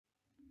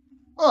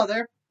Hello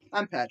there,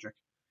 I'm Patrick.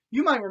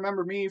 You might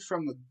remember me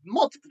from the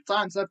multiple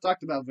times I've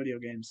talked about video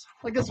games,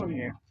 like this one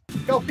here.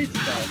 Go Pizza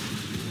Style.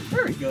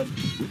 Very good.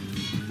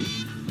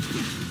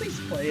 Please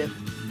play it.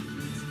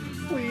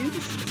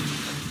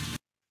 Please.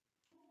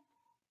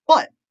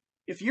 But,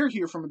 if you're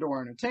here from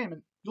Medora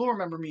Entertainment, you'll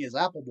remember me as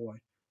Apple Boy,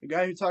 the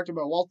guy who talked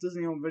about Walt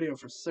Disney on video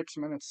for 6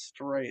 minutes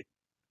straight.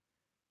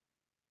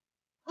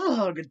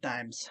 Oh, good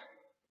times.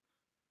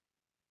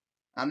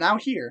 I'm now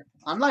here,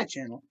 on my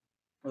channel,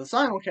 with a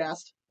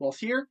simulcast, both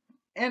here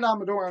and on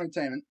Medora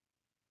Entertainment,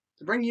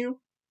 to bring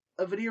you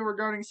a video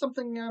regarding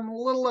something I'm a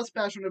little less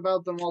passionate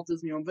about than Walt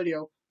Disney on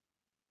video.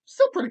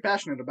 Still pretty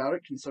passionate about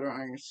it,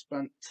 considering I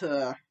spent,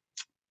 I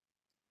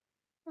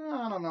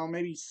don't know,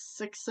 maybe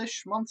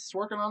 6-ish months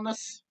working on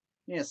this.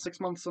 Yeah, 6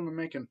 months in the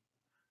making.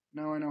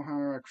 Now I know how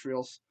Erik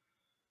feels.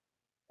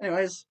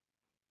 Anyways,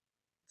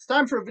 it's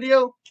time for a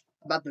video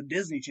about the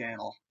Disney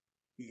Channel.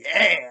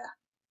 Yeah!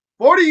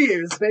 40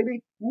 years,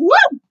 baby! Woo!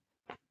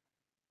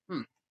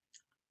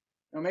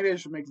 Now, maybe I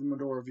should make the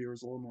Medora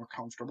viewers a little more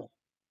comfortable.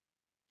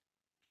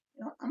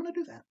 You know what? I'm gonna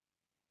do that.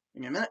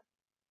 Give me a minute.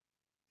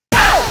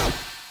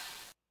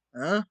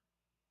 Huh?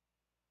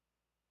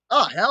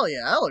 Oh, hell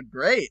yeah, I look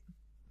great.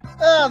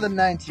 The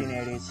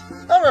 1980s.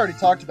 I've already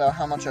talked about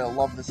how much I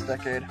love this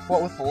decade,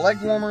 what with the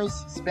leg warmers,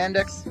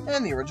 spandex,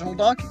 and the original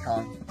Donkey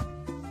Kong.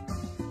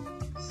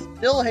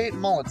 Still hate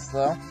mullets,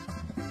 though.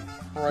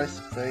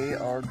 Christ, they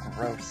are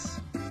gross.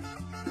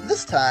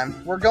 This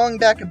time, we're going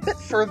back a bit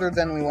further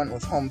than we went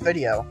with home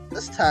video,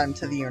 this time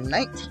to the year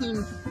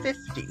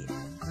 1950.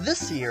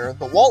 This year,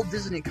 the Walt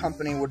Disney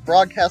Company would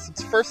broadcast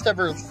its first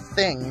ever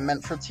thing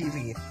meant for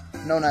TV,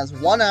 known as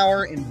 1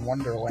 Hour in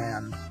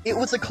Wonderland. It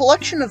was a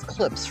collection of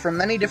clips from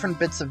many different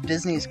bits of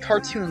Disney's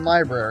cartoon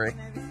library.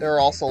 There are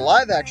also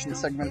live-action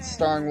segments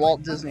starring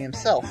Walt Disney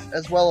himself,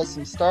 as well as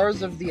some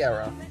stars of the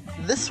era.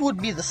 This would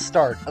be the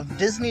start of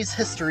Disney's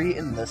history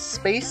in the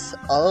space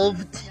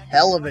of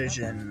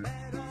television.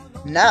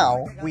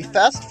 Now, we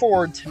fast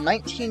forward to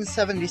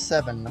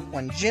 1977,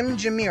 when Jim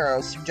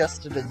Jamiro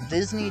suggested a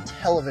Disney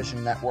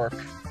television network.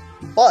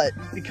 But,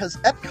 because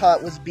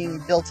Epcot was being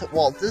built at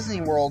Walt Disney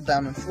World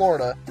down in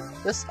Florida,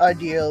 this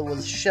idea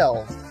was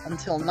shelved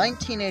until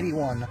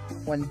 1981,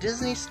 when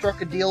Disney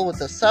struck a deal with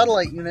the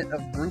satellite unit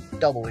of Group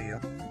W.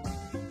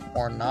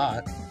 Or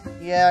not.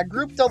 Yeah,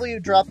 Group W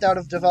dropped out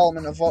of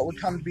development of what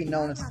would come to be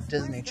known as the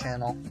Disney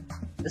Channel.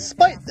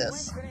 Despite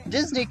this,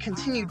 Disney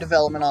continued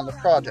development on the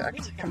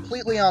project,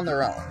 completely on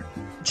their own.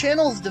 The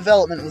channel's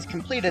development was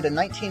completed in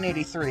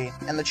 1983,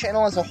 and the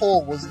channel as a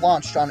whole was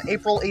launched on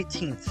April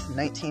 18th,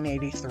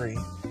 1983.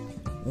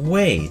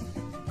 Wait,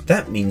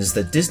 that means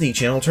that Disney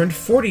Channel turned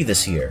 40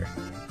 this year.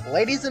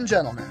 Ladies and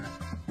gentlemen,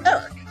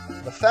 Erik,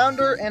 the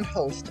founder and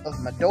host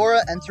of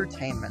Medora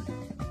Entertainment.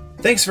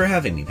 Thanks for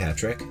having me,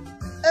 Patrick.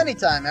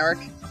 Anytime, Erik.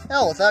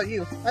 Hell, without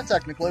you, I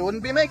technically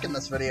wouldn't be making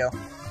this video.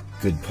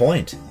 Good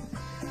point.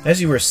 As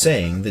you were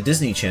saying, the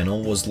Disney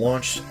Channel was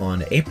launched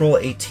on April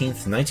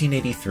 18th,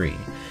 1983,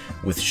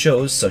 with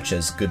shows such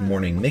as Good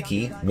Morning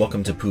Mickey,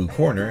 Welcome to Pooh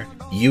Corner,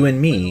 You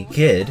and Me,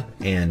 Kid,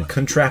 and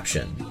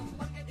Contraption.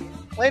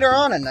 Later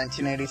on in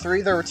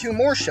 1983, there were 2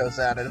 more shows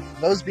added,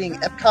 those being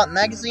Epcot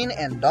Magazine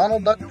and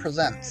Donald Duck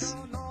Presents.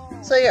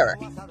 Say, Erik,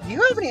 do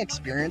you have any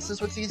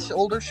experiences with these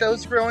older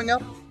shows growing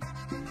up?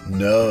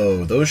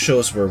 No, those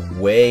shows were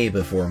way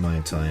before my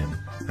time.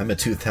 I'm a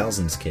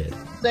 2000s kid.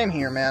 Same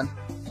here, man.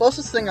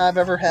 Closest thing I've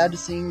ever had to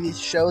seeing these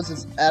shows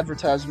is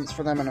advertisements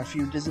for them in a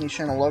few Disney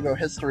Channel logo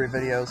history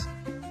videos.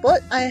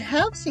 But I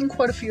have seen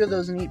quite a few of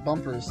those neat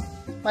bumpers.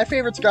 My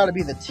favorite's gotta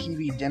be the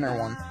TV dinner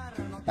one.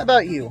 How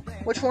about you?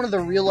 Which one of the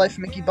real-life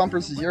Mickey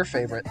bumpers is your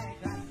favorite?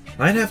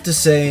 I'd have to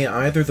say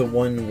either the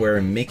one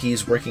where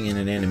Mickey's working in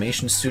an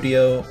animation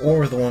studio,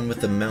 or the one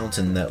with the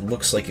mountain that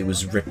looks like it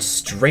was ripped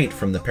straight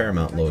from the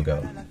Paramount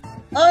logo.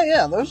 Oh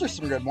yeah, those are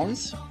some good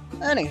ones.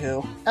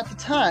 Anywho, at the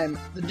time,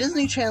 the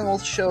Disney Channel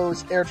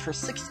shows aired for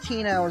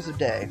 16 hours a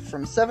day,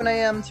 from 7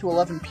 AM to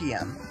 11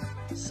 PM.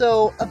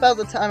 So, about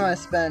the time I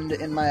spend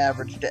in my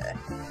average day.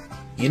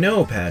 You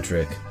know,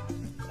 Patrick,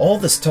 all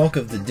this talk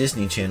of the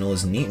Disney Channel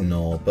is neat and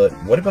all, but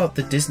what about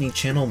the Disney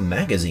Channel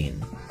magazine?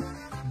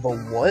 The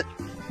what?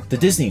 The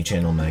Disney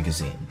Channel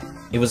magazine.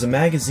 It was a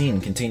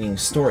magazine containing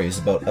stories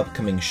about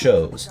upcoming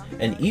shows,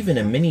 and even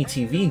a mini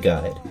TV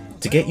guide,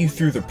 to get you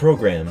through the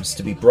programs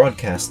to be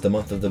broadcast the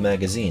month of the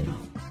magazine.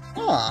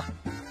 Huh.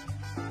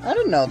 I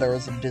didn't know there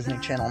was a Disney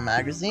Channel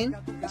magazine.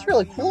 That's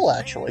really cool,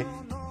 actually.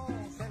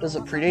 Does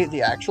it predate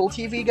the actual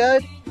TV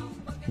guide?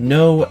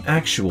 No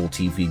actual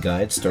TV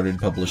guide started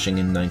publishing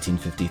in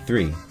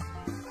 1953.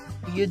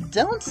 You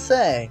don't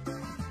say.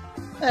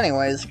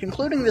 Anyways,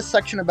 concluding this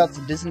section about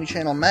the Disney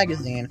Channel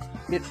magazine,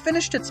 it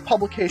finished its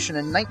publication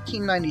in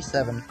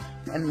 1997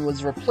 and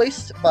was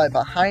replaced by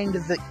Behind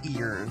the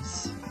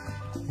Ears.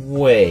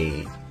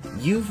 Wait,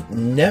 you've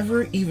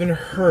never even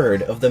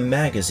heard of the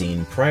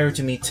magazine prior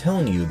to me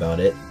telling you about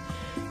it,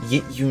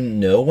 yet you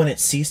know when it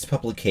ceased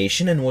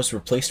publication and was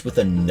replaced with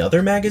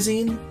another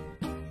magazine?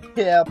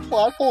 Yeah,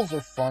 plot holes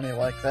are funny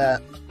like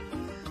that.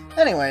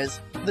 Anyways,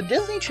 The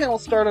Disney Channel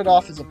started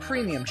off as a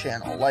premium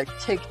channel, like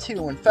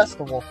Take-Two and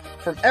Festival,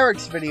 from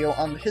Erik's video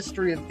on the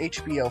history of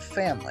HBO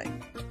Family.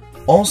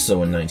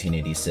 Also in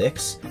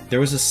 1986, there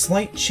was a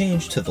slight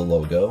change to the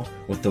logo,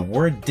 with the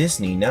word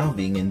Disney now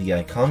being in the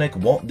iconic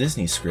Walt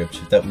Disney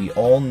script that we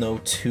all know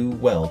too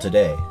well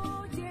today.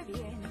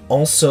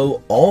 Also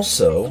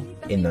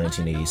in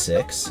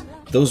 1986,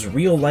 those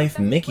real-life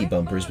Mickey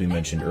bumpers we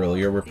mentioned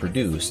earlier were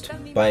produced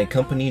by a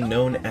company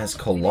known as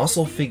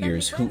Colossal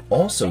Figures, who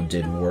also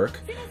did work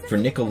for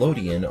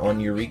Nickelodeon on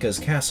Eureka's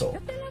Castle.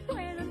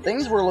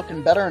 Things were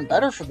looking better and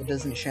better for the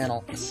Disney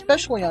Channel,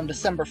 especially on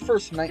December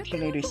 1st,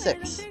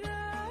 1986,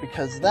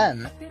 because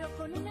then,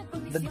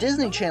 the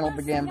Disney Channel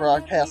began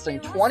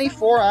broadcasting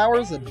 24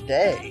 hours a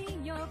day.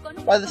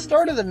 By the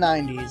start of the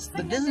 90s,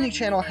 the Disney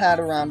Channel had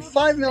around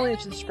 5 million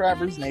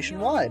subscribers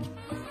nationwide.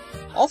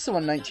 Also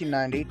in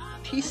 1990,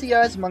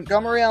 TCI's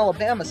Montgomery,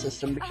 Alabama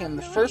system became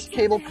the first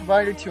cable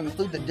provider to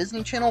include the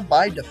Disney Channel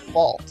by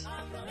default.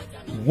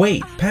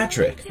 Wait,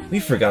 Patrick,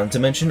 we've forgotten to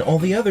mention all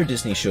the other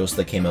Disney shows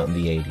that came out in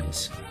the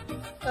 80s.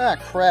 Ah,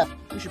 crap.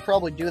 We should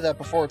probably do that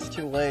before it's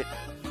too late.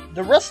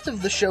 The rest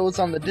of the shows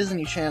on the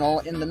Disney Channel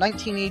in the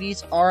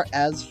 1980s are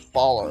as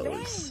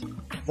follows.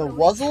 The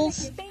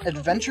Wuzzles,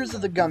 Adventures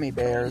of the Gummy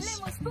Bears,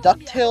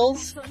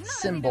 DuckTales,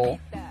 Symbol,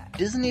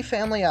 Disney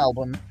Family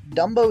Album,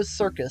 Dumbo's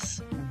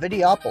Circus,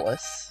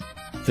 Videopolis,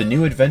 The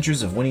New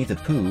Adventures of Winnie the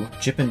Pooh,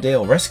 Chip and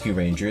Dale Rescue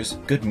Rangers,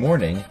 Good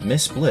Morning,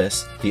 Miss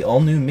Bliss, the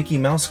all-new Mickey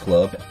Mouse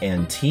Club,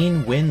 and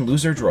Teen Win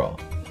Loser Draw.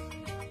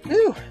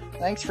 Whew,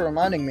 thanks for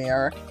reminding me,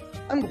 Erik.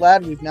 I'm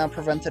glad we've now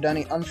prevented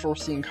any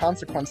unforeseen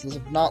consequences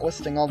of not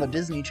listing all the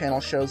Disney Channel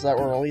shows that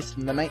were released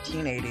in the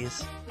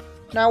 1980s.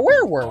 Now,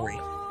 where were we?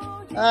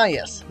 Ah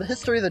yes, the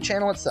history of the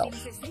channel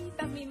itself.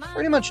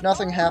 Pretty much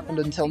nothing happened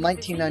until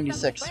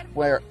 1996,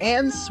 where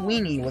Anne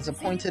Sweeney was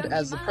appointed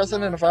as the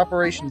president of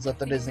operations at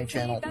the Disney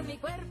Channel.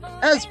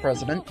 As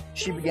president,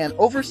 she began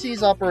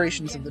overseas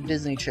operations of the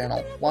Disney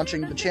Channel,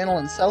 launching the channel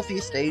in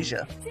Southeast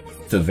Asia.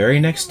 The very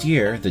next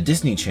year, the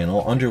Disney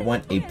Channel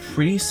underwent a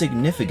pretty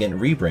significant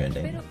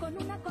rebranding.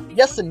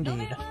 Yes,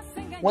 indeed.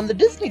 When the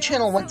Disney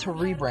Channel went to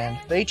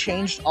rebrand, they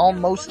changed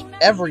almost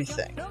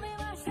everything.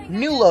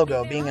 New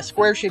logo being a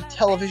square-shaped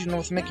television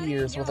with Mickey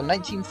ears, with a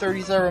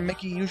 1930s-era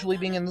Mickey usually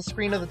being in the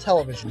screen of the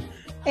television,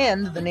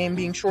 and the name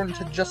being shortened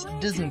to just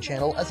Disney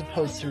Channel as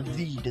opposed to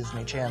The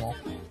Disney Channel.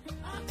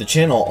 The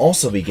channel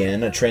also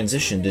began a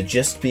transition to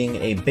just being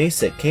a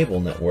basic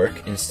cable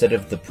network instead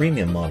of the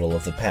premium model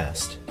of the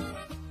past.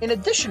 In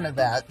addition to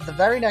that, the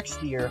very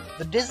next year,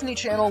 the Disney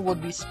Channel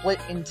would be split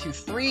into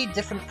 3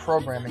 different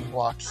programming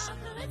blocks: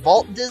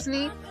 Vault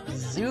Disney,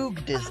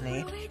 Zoog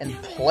Disney, and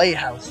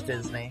Playhouse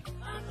Disney.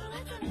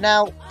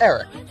 Now,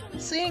 Erik,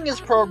 seeing as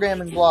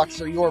programming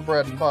blocks are your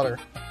bread and butter,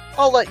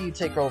 I'll let you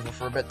take over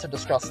for a bit to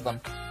discuss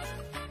them.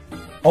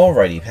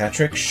 Alrighty,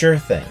 Patrick, sure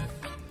thing.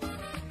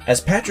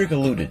 As Patrick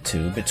alluded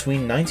to,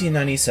 between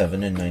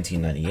 1997 and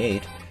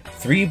 1998,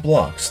 3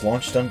 blocks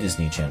launched on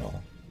Disney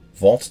Channel: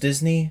 Vault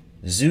Disney,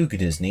 Zoog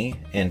Disney,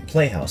 and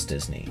Playhouse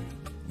Disney.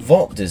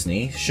 Vault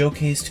Disney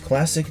showcased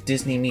classic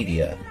Disney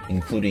media,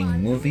 including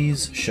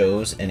movies,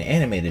 shows, and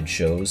animated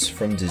shows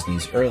from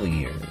Disney's early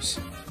years.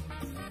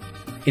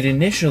 It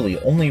initially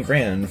only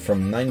ran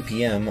from 9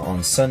 p.m.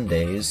 on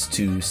Sundays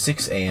to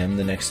 6 a.m.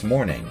 the next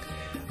morning,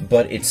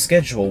 but its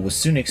schedule was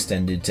soon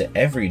extended to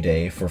every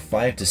day for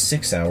 5 to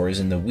 6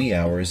 hours in the wee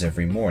hours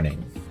every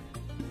morning.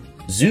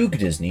 Zoog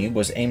Disney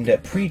was aimed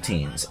at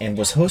preteens and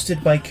was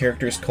hosted by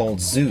characters called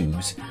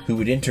Zoogs who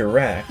would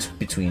interact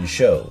between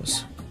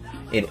shows.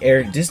 It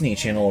aired Disney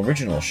Channel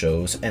original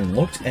shows and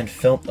looked and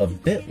felt a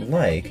bit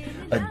like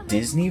a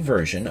Disney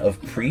version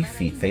of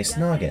pre-Feet Face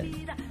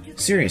Noggin.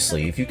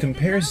 Seriously, if you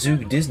compare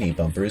Zoog Disney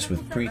bumpers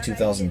with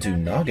pre-2002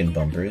 Noggin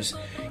bumpers,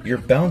 you're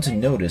bound to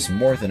notice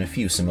more than a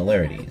few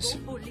similarities.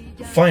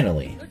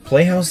 Finally,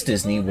 Playhouse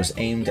Disney was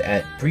aimed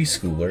at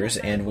preschoolers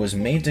and was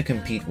made to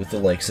compete with the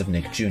likes of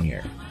Nick Jr.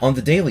 On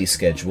the daily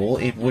schedule,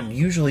 it would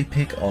usually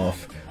pick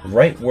off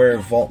right where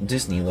Vault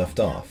Disney left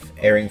off,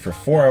 airing for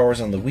 4 hours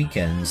on the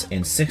weekends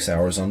and 6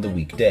 hours on the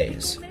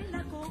weekdays.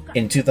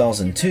 In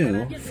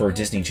 2002, for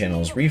Disney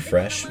Channel's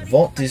refresh,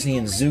 Vault Disney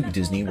and Zoog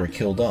Disney were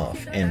killed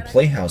off, and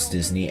Playhouse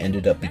Disney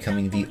ended up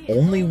becoming the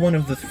only one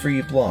of the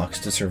 3 blocks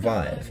to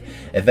survive,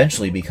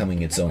 eventually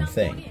becoming its own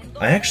thing.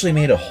 I actually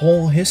made a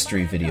whole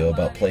history video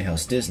about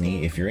Playhouse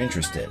Disney if you're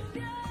interested.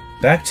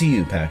 Back to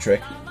you,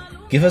 Patrick.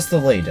 Give us the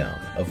laydown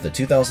of the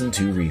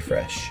 2002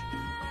 refresh.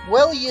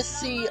 Well, you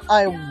see,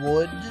 I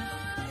would,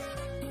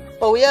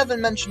 but we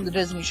haven't mentioned the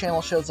Disney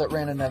Channel shows that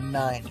ran in the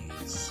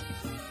 90s.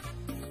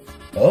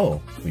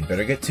 Oh, we'd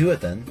better get to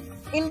it then.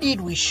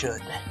 Indeed we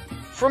should.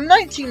 From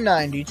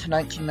 1990 to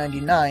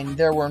 1999,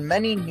 there were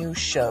many new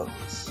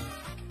shows.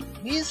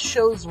 These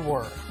shows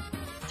were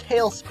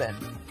Tailspin,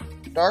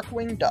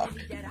 Darkwing Duck,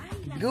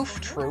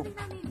 Goof Troop,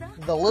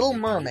 The Little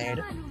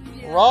Mermaid,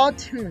 Raw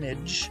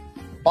Tunage,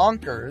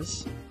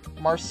 Bonkers,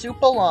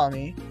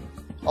 Marsupilami,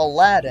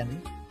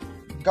 Aladdin,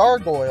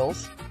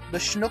 Gargoyles, The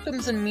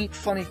Schnookums and Meat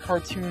Funny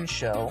Cartoon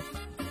Show,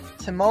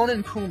 Timon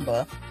and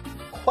Pumbaa,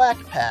 Quack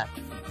Pack,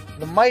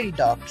 The Mighty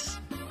Ducks,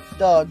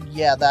 Doug,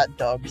 yeah, that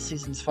Doug,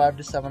 seasons 5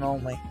 to 7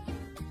 only.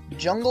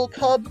 Jungle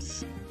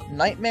Cubs,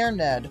 Nightmare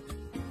Ned,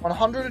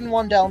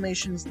 101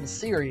 Dalmatians the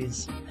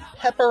series,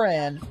 Pepper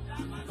Ann,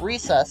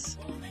 Recess,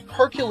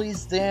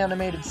 Hercules the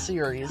animated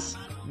series,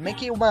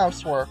 Mickey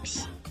Mouse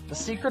Works, The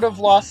Secret of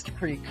Lost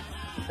Creek,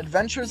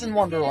 Adventures in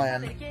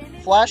Wonderland,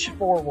 Flash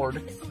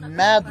Forward,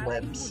 Mad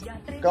Libs,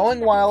 Going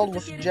Wild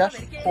with Jeff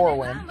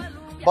Corwin,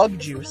 Bug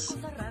Juice,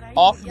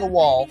 Off the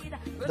Wall,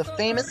 The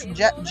Famous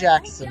Jet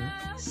Jackson,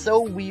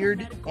 So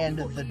Weird, and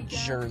The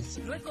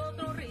Jersey.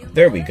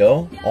 There we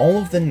go, all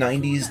of the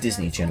 90s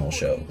Disney Channel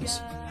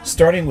shows.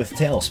 Starting with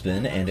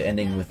Tailspin and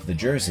ending with The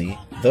Jersey,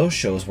 those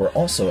shows were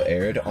also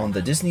aired on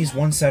the Disney's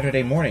One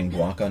Saturday Morning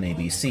block on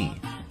ABC.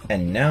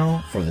 And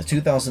now for the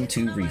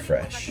 2002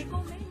 refresh.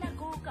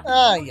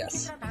 Ah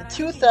yes, the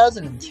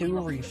 2002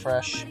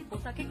 refresh.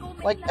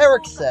 Like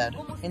Erik said,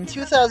 in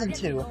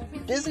 2002,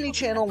 Disney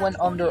Channel went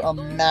under a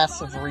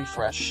massive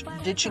refresh,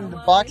 ditching the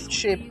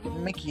box-shaped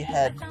Mickey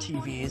head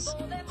TVs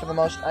for the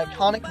most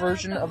iconic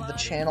version of the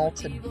channel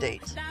to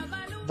date.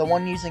 The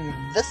one using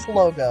this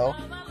logo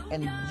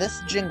and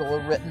this jingle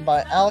written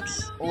by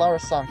Alex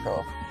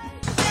Larasanko.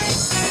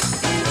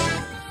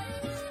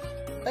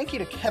 Thank you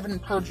to Kevin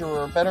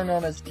Perjurer, better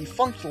known as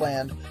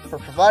Defunctland, for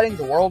providing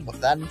the world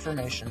with that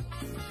information.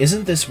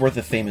 Isn't this where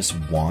the famous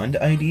wand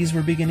IDs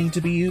were beginning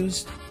to be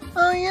used?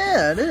 Oh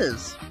yeah, it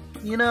is.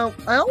 You know,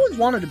 I always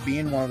wanted to be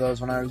in one of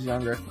those when I was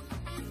younger.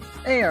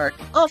 Hey Erik,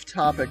 off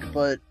topic,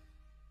 but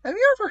have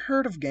you ever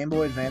heard of Game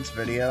Boy Advance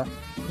Video?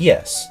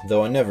 Yes,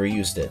 though I never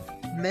used it.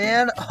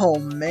 Man, oh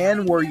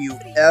man, were you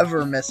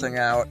ever missing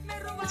out.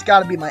 It's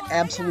gotta be my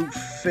absolute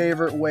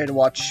favorite way to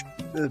watch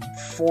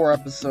 4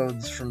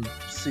 episodes from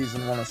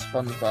Season 1 of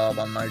SpongeBob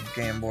on my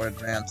Game Boy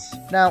Advance.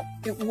 Now,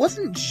 it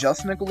wasn't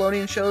just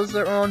Nickelodeon shows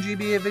that were on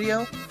GBA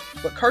Video,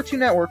 but Cartoon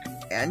Network,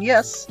 and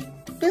yes,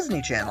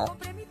 Disney Channel,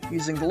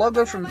 using the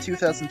logo from the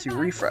 2002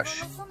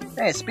 refresh.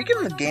 Hey, speaking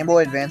of the Game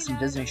Boy Advance and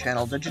Disney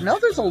Channel, did you know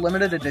there's a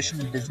limited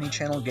edition Disney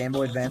Channel Game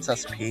Boy Advance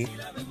SP?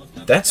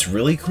 That's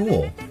really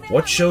cool.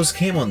 What shows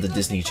came on the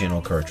Disney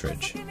Channel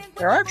cartridge?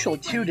 There are actually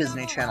 2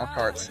 Disney Channel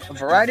carts, a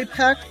variety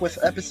pack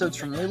with episodes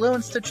from Lilo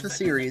and Stitch the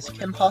series,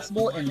 Kim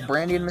Possible, and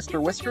Brandy and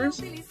Mr.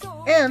 Whiskers,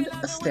 and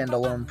a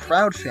standalone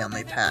Proud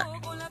Family pack.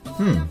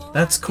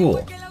 That's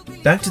cool.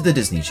 Back to the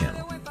Disney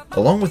Channel.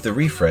 Along with the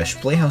refresh,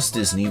 Playhouse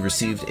Disney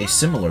received a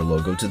similar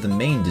logo to the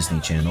main Disney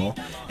Channel,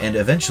 and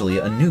eventually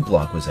a new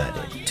block was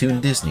added,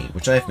 Toon Disney,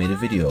 which I have made a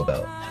video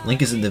about.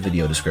 Link is in the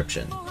video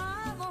description.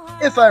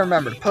 If I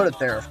remember to put it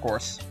there, of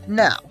course.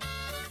 Now,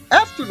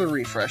 after the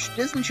refresh,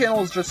 Disney Channel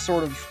was just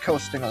sort of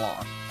coasting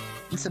along.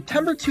 In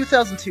September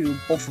 2002,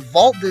 both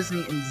Vault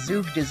Disney and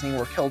Zoog Disney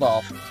were killed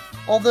off,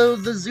 although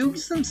the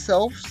Zoogs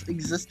themselves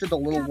existed a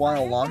little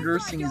while longer,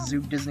 seeing as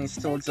Zoog Disney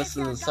still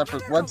existed as a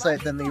separate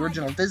website than the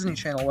original Disney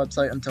Channel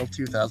website until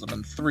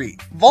 2003.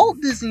 Vault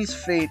Disney's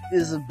fate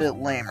is a bit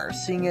lamer,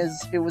 seeing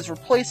as it was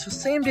replaced with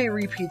same-day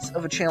repeats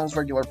of a channel's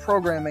regular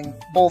programming,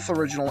 both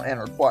original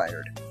and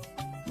required.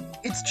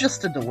 It's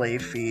just a delay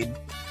feed.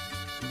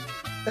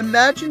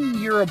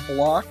 Imagine you're a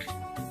block,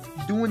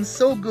 doing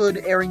so good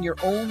airing your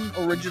own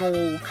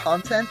original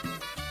content,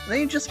 and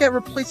then you just get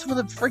replaced with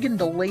a friggin'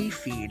 delay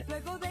feed.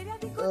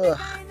 Ugh,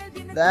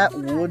 that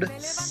would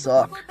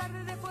suck.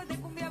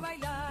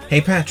 Hey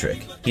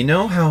Patrick, you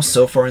know how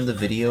so far in the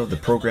video the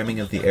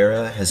programming of the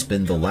era has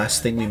been the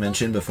last thing we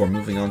mentioned before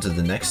moving on to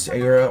the next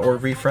era or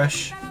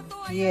refresh?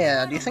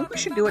 Yeah, do you think we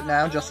should do it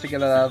now just to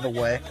get it out of the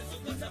way?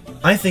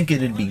 I think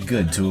it'd be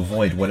good to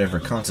avoid whatever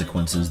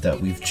consequences that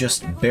we've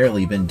just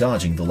barely been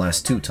dodging the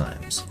last 2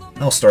 times.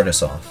 I'll start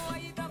us off.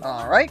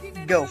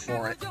 Alright, go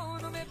for it.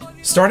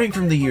 Starting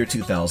from the year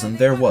 2000,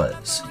 there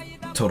was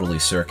Totally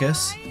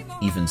Circus,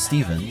 Even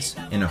Stevens,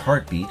 In a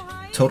Heartbeat,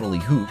 Totally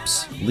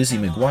Hoops, Lizzie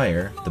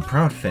McGuire, The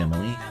Proud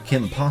Family,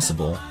 Kim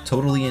Possible,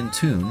 Totally in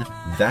Tune,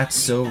 That's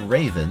So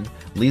Raven,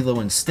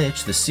 Lilo and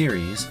Stitch the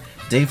series,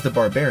 Dave the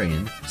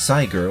Barbarian,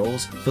 Psy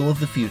Girls, Phil of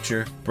the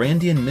Future,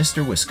 Brandy and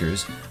Mr.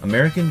 Whiskers,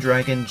 American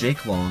Dragon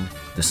Jake Long,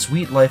 The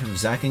Sweet Life of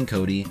Zack and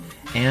Cody,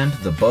 and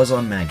The Buzz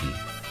on Maggie.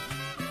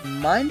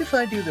 Mind if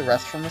I do the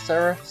rest from this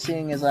era,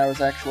 seeing as I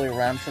was actually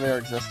around for their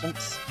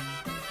existence?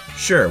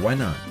 Sure, why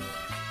not?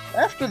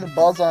 After The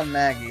Buzz on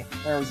Maggie,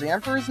 there was The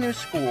Emperor's New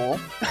School,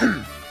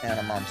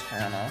 Hannah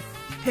Montana.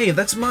 Hey,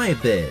 that's my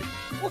bit!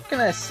 What can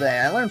I say?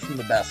 I learned from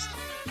the best.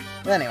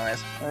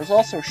 Anyways, there was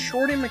also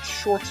Shorty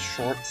McShorts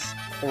Shorts,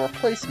 The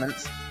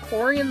Replacements,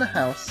 Corey in the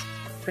House,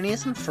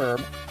 Phineas and Ferb,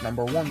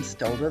 #1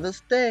 still to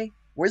this day,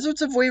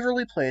 Wizards of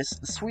Waverly Place,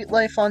 The Sweet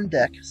Life on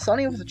Deck,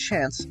 Sonny with a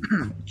Chance,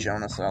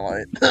 Jonas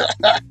Elliott,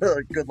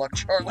 good luck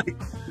Charlie,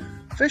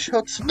 Fish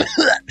Hooks,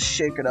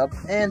 Shake It Up,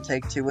 and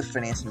Take 2 with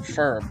Phineas and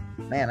Ferb.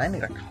 Man, I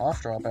need a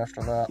cough drop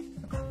after that.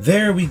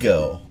 There we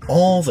go,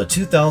 all the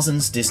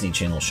 2000s Disney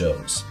Channel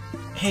shows.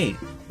 Hey,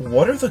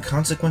 what are the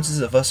consequences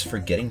of us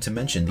forgetting to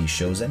mention these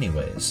shows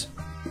anyways?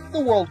 The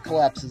world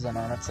collapses in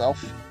on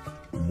itself.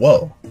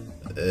 Whoa,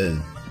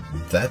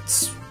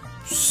 that's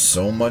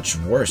so much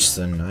worse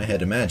than I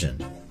had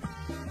imagined.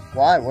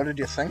 Why? What did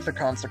you think the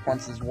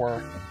consequences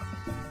were?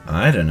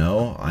 I don't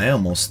know. I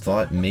almost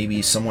thought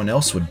maybe someone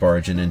else would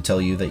barge in and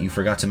tell you that you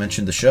forgot to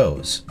mention the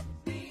shows.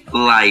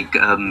 Like,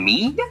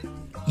 me?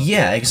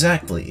 Yeah,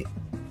 exactly.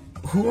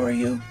 Who are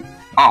you?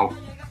 Oh,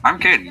 I'm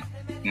Kaiden.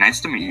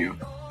 Nice to meet you.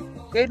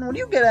 Kaiden, would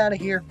you get out of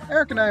here?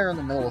 Erik and I are in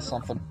the middle of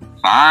something.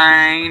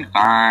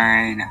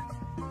 Fine.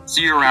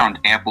 See you around,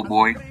 Apple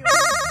Boy.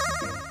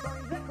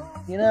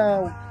 You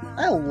know,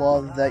 I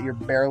love that you're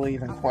barely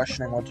even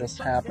questioning what just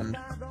happened.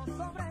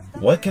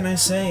 What can I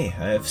say?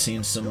 I have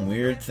seen some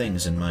weird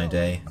things in my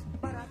day.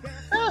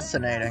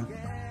 Fascinating.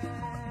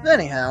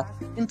 Anyhow,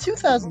 in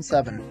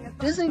 2007,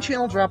 Disney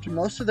Channel dropped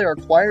most of their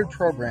acquired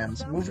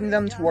programs, moving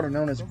them to what are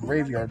known as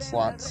graveyard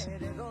slots.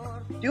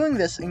 Doing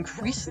this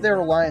increased their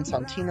reliance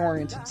on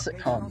teen-oriented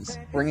sitcoms,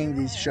 bringing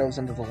these shows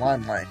into the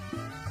limelight.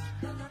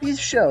 These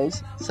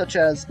shows, such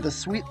as The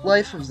Sweet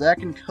Life of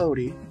Zack and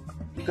Cody,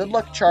 Good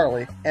Luck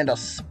Charlie, and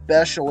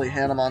especially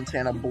Hannah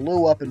Montana,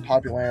 blew up in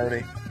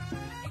popularity.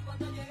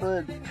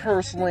 But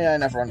personally, I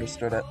never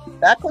understood it.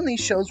 Back when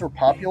these shows were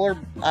popular,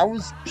 I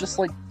was just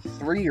like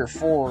 3 or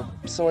 4,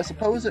 so I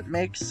suppose it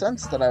makes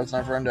sense that I was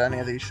never into any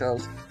of these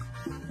shows.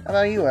 How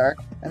about you, Erik?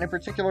 Any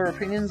particular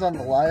opinions on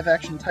the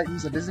live-action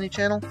titans of Disney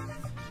Channel?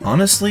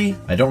 Honestly,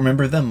 I don't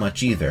remember them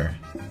much either.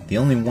 The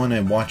only one I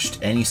watched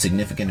any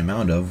significant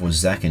amount of was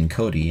Zack and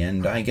Cody,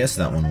 and I guess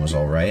that one was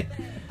alright.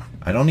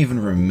 I don't even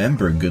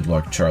remember Good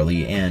Luck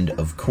Charlie, and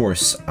of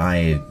course,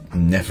 I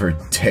never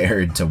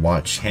dared to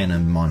watch Hannah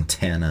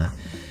Montana.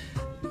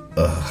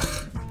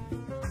 Ugh.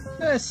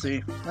 I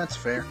see. That's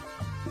fair.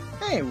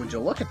 Hey, would you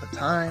look at the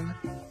time?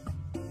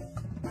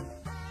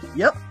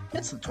 Yep,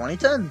 it's the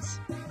 2010s.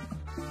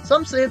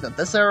 Some say that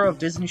this era of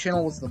Disney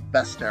Channel was the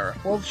best era,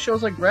 while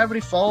shows like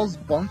Gravity Falls,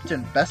 Bunked,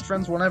 and Best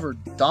Friends were never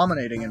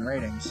dominating in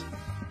ratings.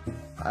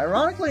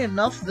 Ironically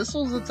enough, this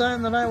was the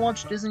time that I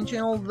watched Disney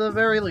Channel the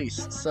very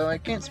least, so I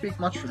can't speak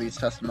much for these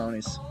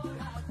testimonies.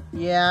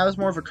 Yeah, I was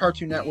more of a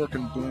Cartoon Network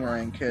and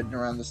Boomerang kid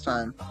around this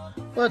time.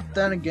 But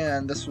then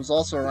again, this was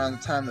also around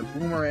the time that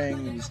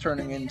Boomerang was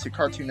turning into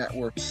Cartoon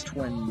Network's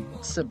twin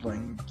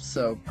sibling,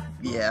 so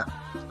yeah.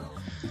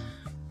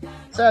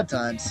 Sad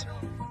times.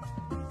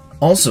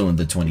 Also in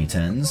the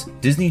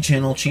 2010s, Disney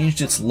Channel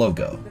changed its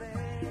logo.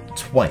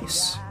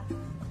 Twice.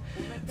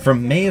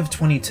 From May of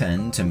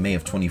 2010 to May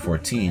of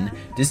 2014,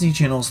 Disney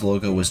Channel's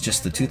logo was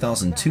just the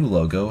 2002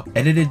 logo,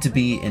 edited to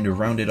be in a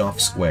rounded-off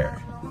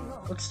square.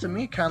 Looks to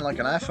me kind of like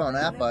an iPhone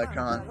app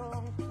icon.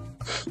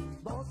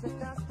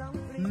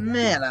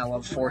 Man, I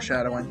love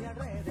foreshadowing.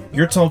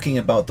 You're talking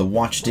about the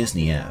Watch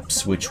Disney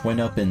apps, which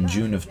went up in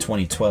June of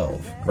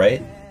 2012,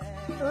 right?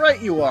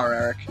 Right you are,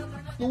 Erik.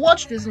 The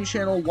Watch Disney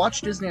Channel, Watch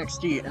Disney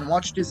XD, and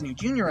Watch Disney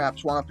Junior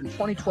apps went up in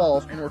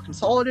 2012 and were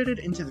consolidated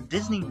into the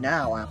Disney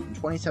Now app in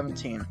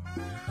 2017.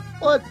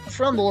 But,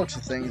 from the looks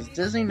of things,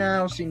 Disney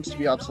Now seems to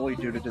be obsolete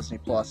due to Disney+.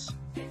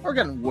 We're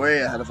getting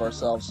way ahead of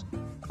ourselves.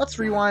 Let's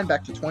rewind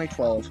back to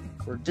 2012,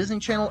 where Disney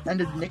Channel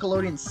ended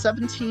Nickelodeon's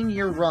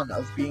 17-year run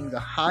of being the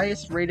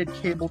highest-rated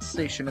cable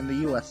station in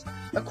the US,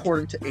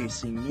 according to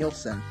AC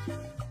Nielsen.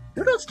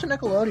 Kudos to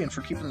Nickelodeon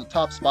for keeping the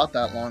top spot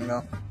that long,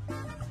 though.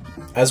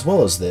 As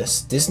well as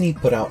this, Disney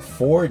put out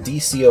 4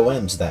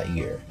 DCOMs that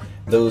year,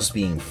 those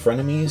being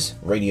Frenemies,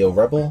 Radio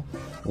Rebel,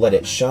 Let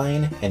It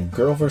Shine, and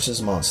Girl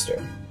vs.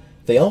 Monster.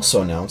 They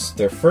also announced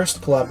their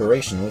first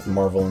collaboration with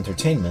Marvel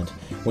Entertainment,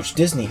 which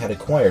Disney had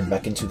acquired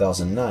back in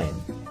 2009,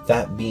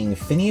 that being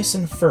Phineas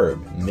and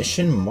Ferb,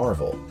 Mission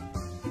Marvel.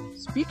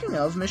 Speaking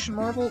of Mission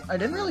Marvel, I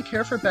didn't really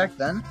care for it back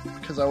then,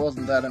 because I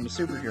wasn't that into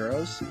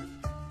superheroes.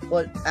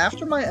 But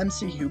after my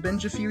MCU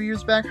binge a few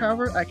years back,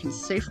 however, I can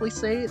safely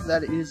say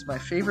that it is my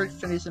favorite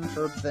Phineas and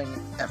Ferb thing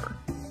ever.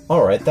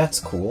 Alright, that's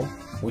cool.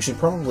 We should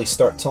probably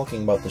start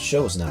talking about the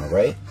shows now,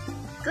 right?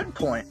 Good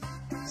point.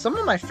 Some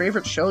of my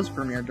favorite shows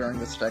premiered during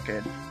this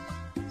decade.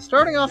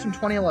 Starting off in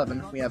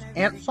 2011, we have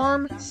Ant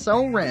Farm,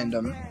 So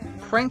Random,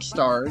 Prank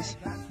Stars,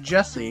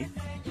 Jessie,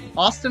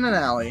 Austin and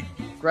Ally,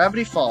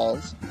 Gravity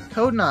Falls,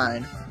 Code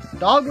 9,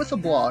 Dog with a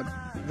Blog,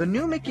 the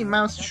new Mickey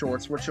Mouse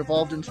shorts, which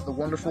evolved into the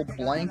wonderful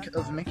Blank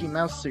of Mickey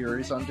Mouse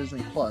series on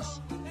Disney+,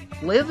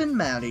 Liv and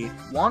Maddie,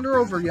 Wander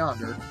Over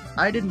Yonder,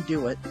 I Didn't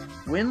Do It,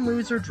 Win,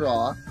 Lose or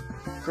Draw,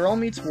 Girl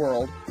Meets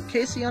World,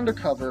 Casey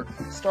Undercover,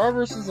 Star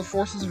vs. the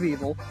Forces of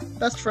Evil,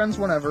 Best Friends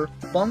Whenever,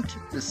 Bunked,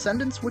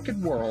 Descendants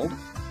Wicked World,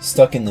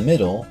 Stuck in the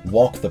Middle,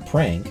 Walk the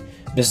Prank,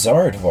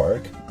 Bizarre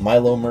Vark,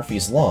 Milo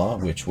Murphy's Law,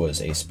 which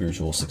was a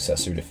spiritual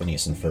successor to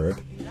Phineas and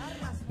Ferb,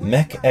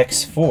 Mech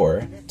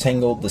X4,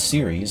 Tangled the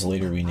series,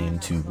 later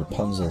renamed to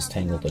Rapunzel's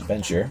Tangled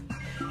Adventure,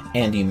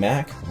 Andy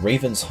Mack,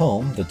 Raven's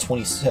Home, the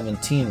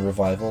 2017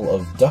 revival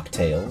of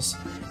DuckTales,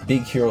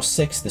 Big Hero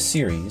 6 the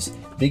series,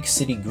 Big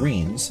City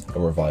Greens, a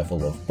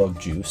revival of Bug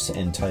Juice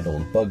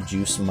entitled Bug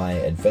Juice My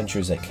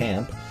Adventures at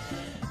Camp,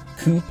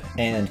 Coop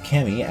and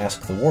Cammy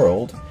Ask the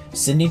World,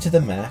 Sydney to the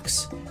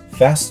Max,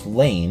 Fast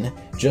Lane,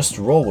 Just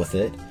Roll With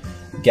It,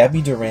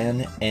 Gabby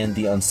Duran and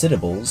the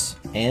Unsittables,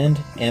 and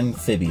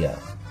Amphibia.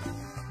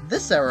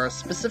 This era,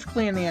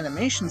 specifically in the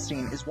animation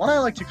scene, is what I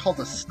like to call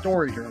the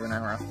story-driven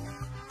era.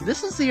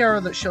 This is the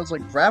era that shows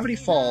like Gravity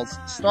Falls,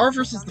 Star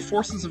vs. the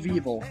Forces of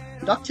Evil,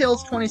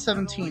 DuckTales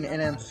 2017,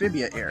 and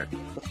Amphibia aired,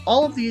 with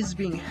all of these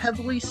being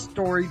heavily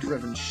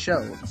story-driven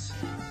shows.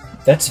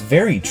 That's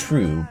very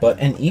true, but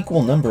an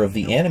equal number of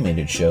the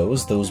animated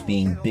shows, those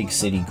being Big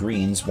City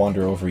Greens,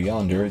 Wander Over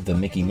Yonder, the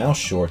Mickey Mouse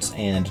shorts,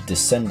 and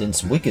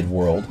Descendants Wicked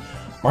World,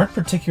 aren't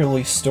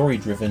particularly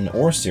story-driven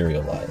or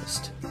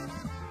serialized.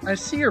 I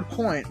see your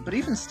point, but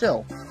even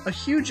still, a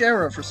huge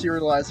era for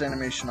serialized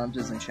animation on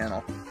Disney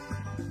Channel.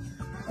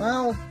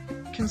 Well,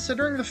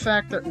 considering the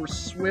fact that we're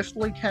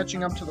swiftly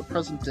catching up to the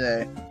present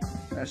day,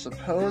 I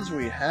suppose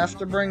we have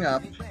to bring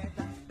up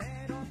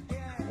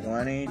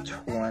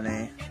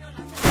 2020.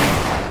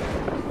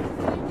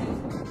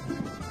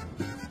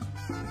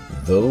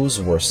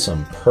 Those were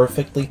some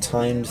perfectly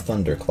timed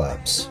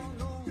thunderclaps.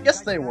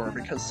 Yes, they were,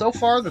 because so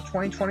far the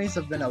 2020s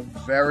have been a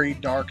very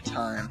dark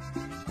time.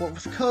 What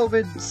with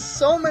COVID,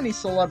 so many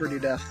celebrity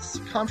deaths,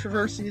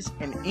 controversies,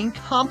 and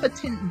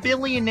incompetent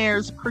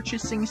billionaires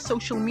purchasing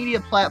social media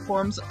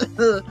platforms,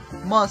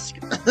 Musk,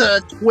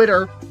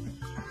 Twitter,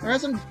 there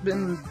hasn't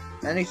been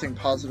anything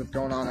positive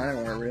going on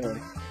anywhere, really.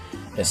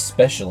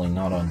 Especially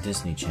not on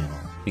Disney Channel,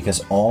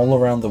 because all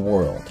around the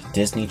world,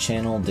 Disney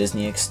Channel,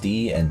 Disney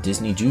XD, and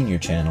Disney Junior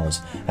channels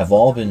have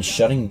all been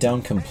shutting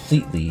down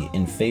completely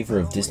in favor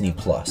of Disney+.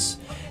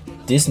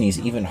 Disney's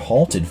even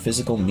halted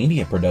physical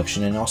media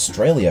production in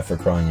Australia, for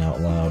crying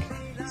out loud.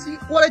 See,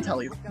 what'd I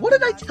tell you? What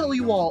did I tell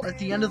you all at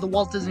the end of the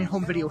Walt Disney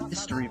Home Video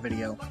history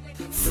video?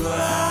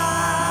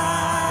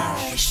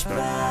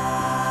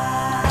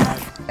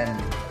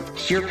 And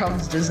here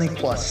comes Disney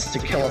Plus to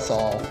kill us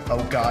all.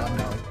 Oh god,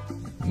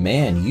 no.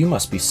 Man, you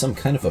must be some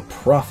kind of a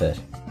prophet.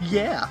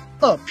 Yeah,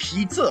 a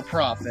pizza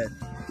prophet.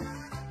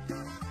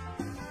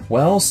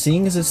 Well,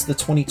 seeing as it's the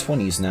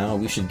 2020s now,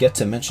 we should get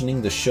to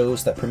mentioning the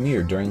shows that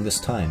premiered during this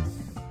time.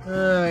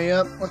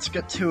 Yep, let's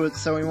get to it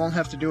so we won't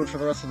have to do it for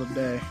the rest of the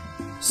day.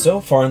 So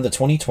far in the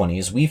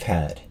 2020s, we've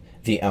had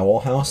The Owl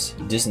House,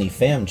 Disney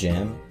Fam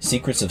Jam,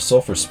 Secrets of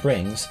Sulphur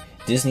Springs,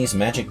 Disney's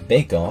Magic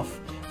Bake Off,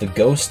 The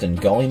Ghost and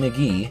Golly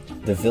McGee,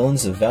 The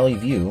Villains of Valley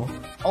View,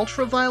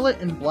 Ultraviolet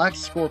and Black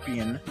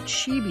Scorpion,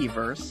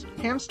 Chibi-verse,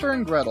 Hamster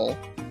and Gretel,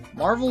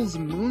 Marvel's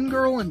Moon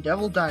Girl and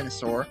Devil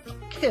Dinosaur,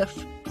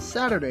 Kif,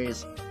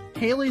 Saturdays,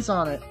 Haley's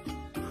on It,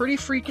 Pretty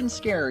Freakin'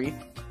 Scary,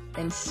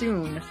 and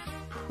soon,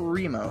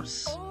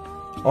 Primos.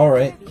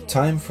 Alright,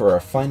 time for our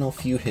final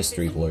few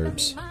history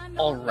blurbs.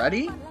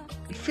 Already?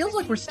 It feels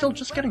like we're still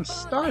just getting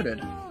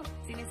started.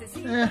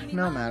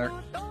 No matter.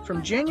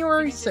 From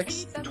January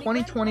 6th,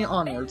 2020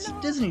 onwards,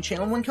 Disney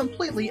Channel went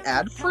completely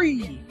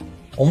ad-free!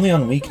 Only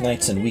on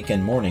weeknights and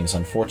weekend mornings,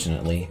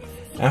 unfortunately.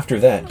 After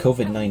that,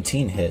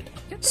 COVID-19 hit,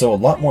 so a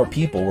lot more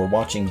people were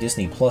watching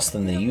Disney Plus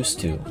than they used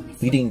to,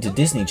 leading to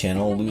Disney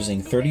Channel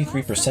losing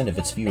 33% of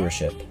its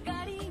viewership.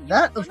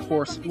 That, of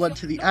course, led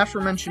to the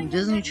aforementioned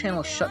Disney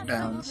Channel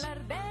shutdowns.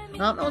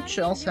 Not much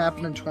else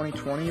happened in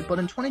 2020, but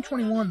in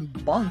 2021,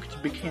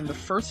 Bunked became the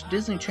first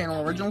Disney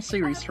Channel original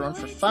series to run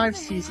for 5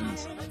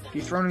 seasons,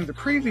 dethroning the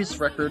previous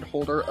record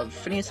holder of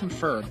Phineas and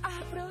Ferb.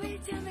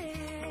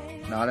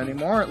 Not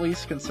anymore, at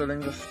least, considering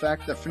the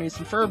fact that Phineas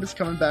and Ferb is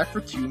coming back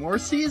for 2 more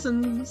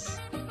seasons!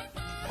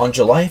 On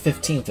July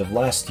 15th of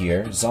last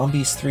year,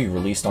 Zombies 3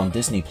 released on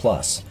Disney+,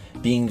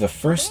 being the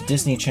first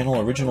Disney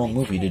Channel original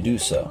movie to do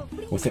so,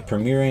 with it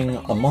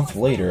premiering a month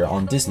later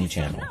on Disney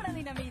Channel.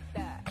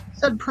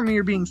 Said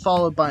premiere being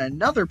followed by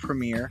another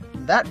premiere,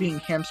 that being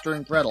Hamster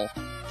and Gretel,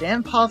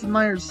 Dan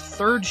Povenmire's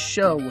 3rd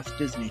show with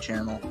Disney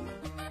Channel.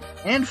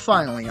 And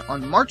finally,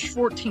 on March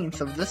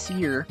 14th of this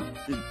year,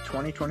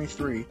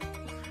 2023,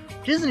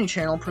 Disney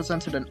Channel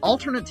presented an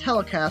alternate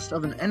telecast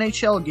of an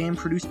NHL game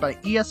produced by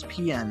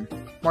ESPN,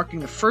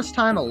 marking the first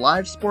time a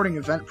live sporting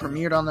event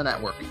premiered on the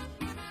network.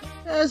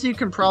 As you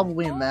can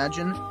probably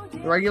imagine, the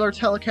regular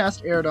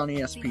telecast aired on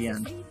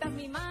ESPN.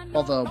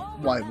 Although,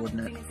 why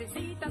wouldn't it?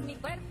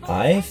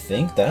 I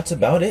think that's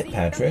about it,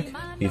 Patrick.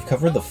 We've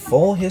covered the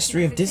full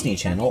history of Disney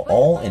Channel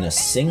all in a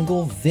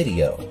single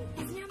video.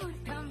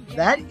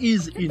 That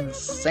is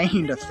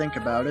insane to think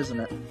about, isn't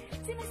it?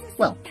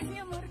 Well,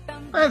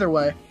 either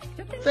way,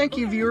 thank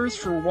you viewers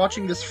for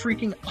watching this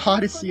freaking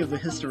odyssey of the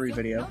history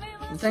video,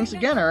 and thanks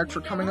again Erik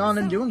for coming on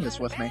and doing this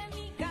with me.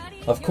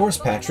 Of course,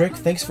 Patrick,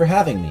 thanks for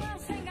having me.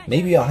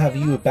 Maybe I'll have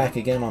you back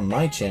again on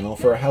my channel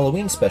for a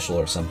Halloween special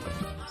or something.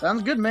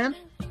 Sounds good, man.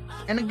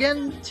 And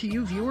again, to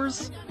you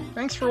viewers,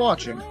 thanks for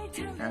watching.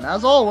 And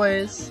as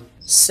always,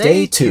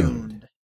 stay tuned.